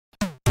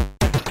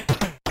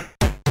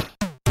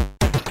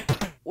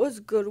What's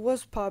good?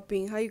 What's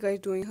popping? How you guys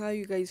doing? How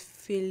you guys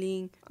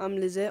feeling? I'm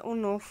Lisset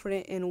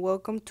Onofre and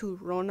welcome to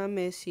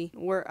RonaMessi,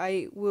 where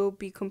I will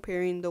be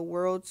comparing the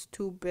world's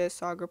two best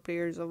soccer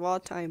players of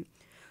all time.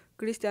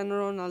 Cristiano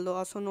Ronaldo,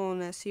 also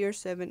known as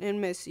CR7,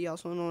 and Messi,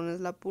 also known as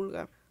La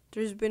Pulga.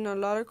 There's been a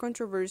lot of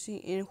controversy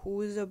in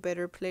who is a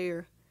better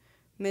player.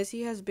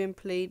 Messi has been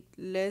played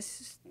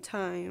less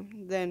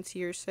time than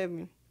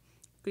CR7.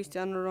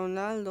 Cristiano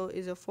Ronaldo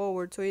is a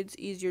forward, so it's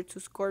easier to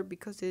score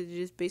because it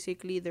is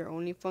basically their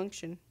only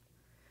function.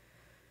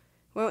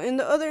 Well, on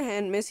the other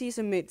hand, Messi is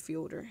a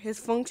midfielder. His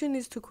function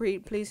is to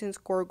create plays and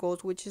score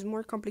goals, which is a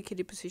more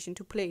complicated position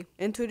to play.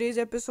 In today's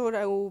episode,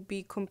 I will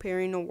be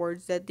comparing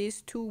awards that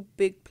these two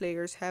big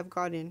players have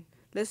gotten.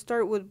 Let's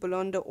start with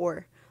Ballon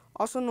d'Or,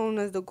 also known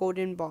as the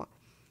Golden Ball,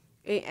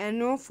 an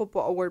annual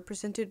football award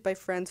presented by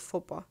France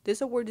Football.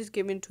 This award is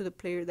given to the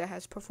player that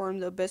has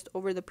performed the best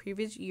over the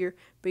previous year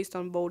based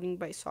on voting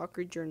by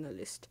soccer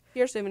journalists.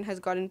 CR7 has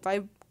gotten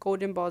 5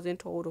 Golden Balls in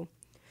total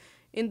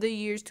in the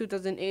years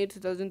 2008,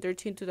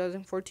 2013,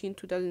 2014,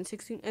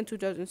 2016, and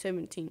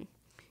 2017.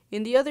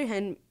 On the other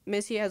hand,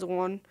 Messi has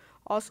won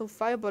also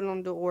 5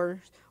 Ballon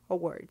d'Or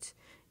awards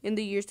in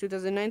the years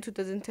 2009,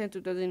 2010,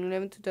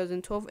 2011,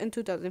 2012, and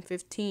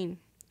 2015.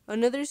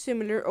 Another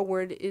similar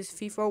award is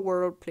FIFA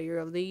World Player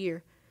of the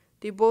Year.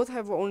 They both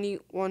have only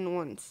won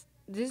once.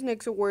 This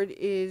next award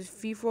is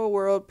FIFA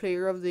World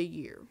Player of the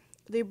Year.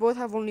 They both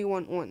have only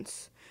won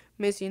once.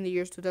 Messi in the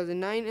years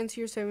 2009 and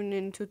CR7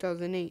 in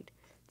 2008.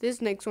 This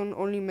next one,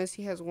 only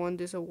Messi has won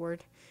this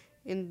award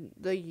in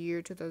the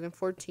year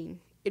 2014.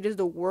 It is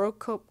the World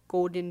Cup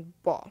Golden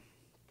Ball.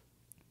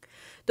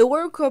 The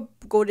World Cup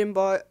Golden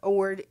Ball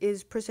Award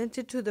is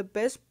presented to the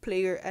best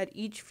player at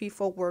each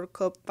FIFA World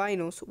Cup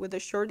finals, with a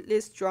short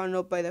list drawn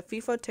up by the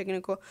FIFA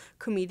Technical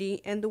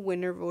Committee and the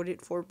winner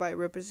voted for by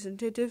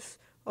representatives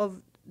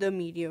of the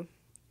media.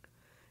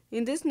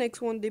 In this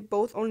next one, they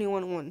both only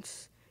won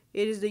once.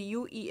 It is the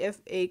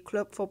UEFA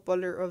Club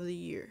Footballer of the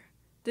Year.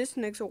 This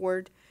next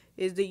award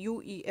is the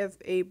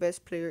UEFA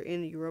Best Player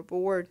in Europe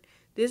Award.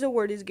 This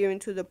award is given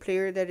to the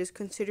player that is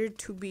considered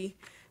to be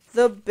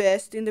the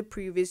best in the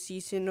previous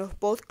season of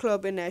both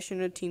club and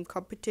national team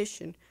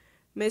competition.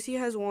 Messi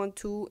has won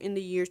 2 in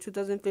the years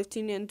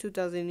 2015 and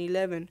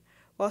 2011,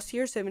 while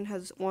CR7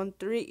 has won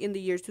 3 in the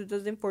years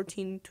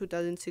 2014,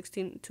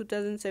 2016,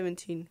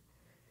 2017.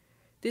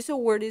 This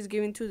award is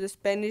given to the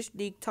Spanish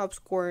League top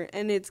scorer,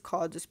 and it's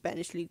called the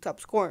Spanish League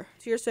top scorer.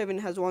 CR7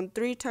 has won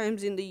 3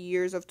 times in the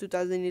years of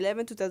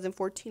 2011,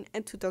 2014,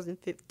 and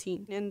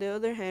 2015. On the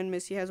other hand,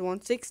 Messi has won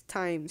 6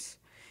 times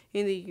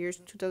in the years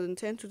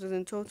 2010,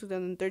 2012,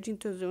 2013,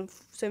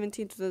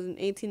 2017,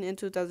 2018, and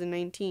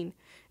 2019.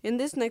 And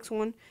this next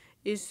one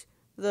is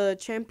the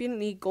Champions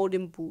League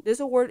Golden Boot. This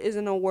award is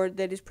an award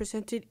that is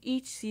presented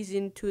each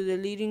season to the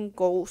leading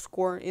goal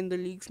scorer in the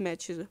league's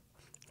matches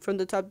from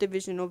the top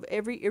division of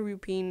every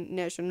European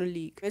national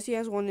league. Messi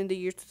has won in the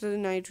years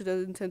 2009,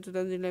 2010,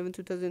 2011,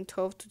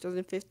 2012,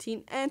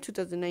 2015, and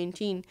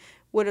 2019,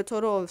 with a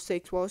total of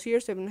 6, while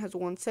CR7 has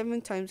won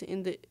 7 times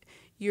in the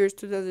years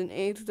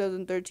 2008,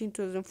 2013,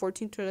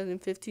 2014,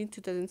 2015,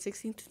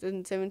 2016,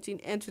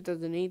 2017, and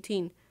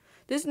 2018.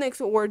 This next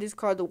award is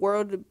called the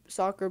World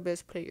Soccer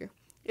Best Player.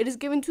 It is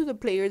given to the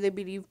player they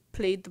believe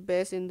played the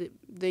best in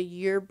the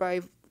year by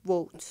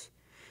votes.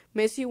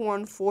 Messi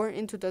won 4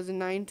 in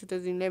 2009,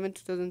 2011,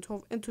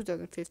 2012, and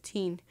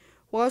 2015,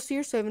 while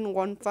CR7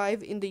 won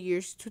 5 in the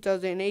years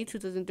 2008,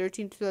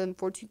 2013,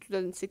 2014,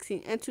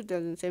 2016, and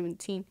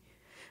 2017.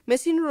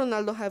 Messi and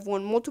Ronaldo have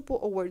won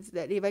multiple awards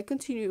that, if I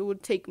continue, it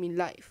would take me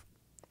life.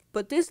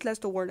 But this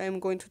last award I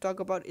am going to talk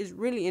about is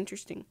really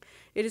interesting.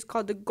 It is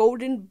called the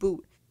Golden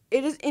Boot.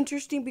 It is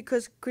interesting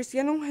because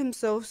Cristiano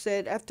himself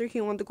said after he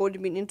won the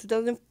Golden Boot in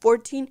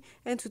 2014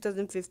 and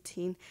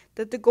 2015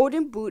 that the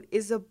Golden Boot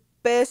is the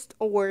best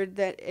award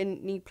that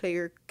any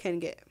player can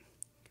get.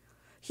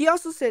 He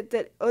also said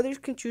that others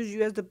can choose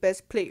you as the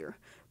best player,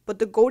 but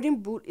the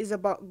Golden Boot is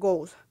about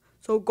goals.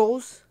 So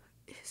goals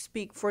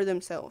speak for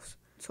themselves.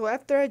 So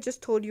after I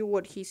just told you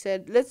what he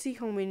said, let's see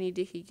how many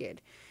did he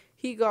get.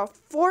 He got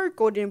 4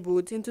 Golden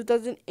Boots in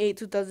 2008,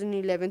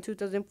 2011,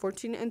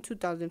 2014, and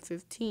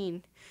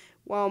 2015,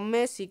 while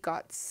Messi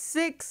got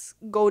 6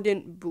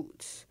 Golden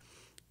Boots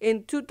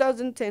in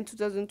 2010,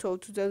 2012,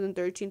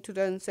 2013,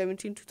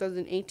 2017,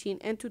 2018,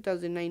 and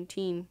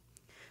 2019.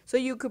 So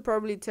you could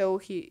probably tell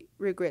he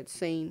regrets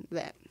saying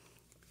that.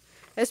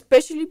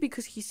 Especially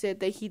because he said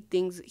that he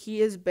thinks he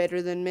is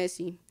better than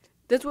Messi.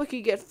 That's what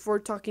he gets for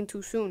talking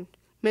too soon.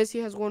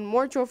 Messi has won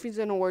more trophies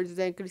and awards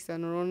than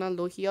Cristiano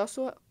Ronaldo. He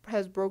also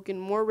has broken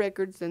more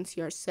records than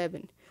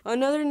CR7.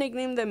 Another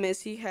nickname that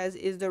Messi has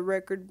is the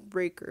record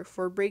breaker,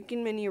 for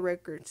breaking many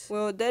records.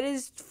 Well, that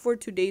is for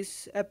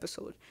today's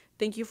episode.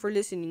 Thank you for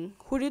listening.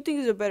 Who do you think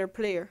is a better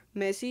player,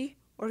 Messi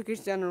or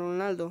Cristiano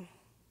Ronaldo?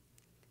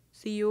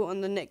 See you on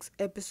the next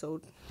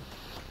episode.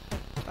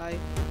 Bye.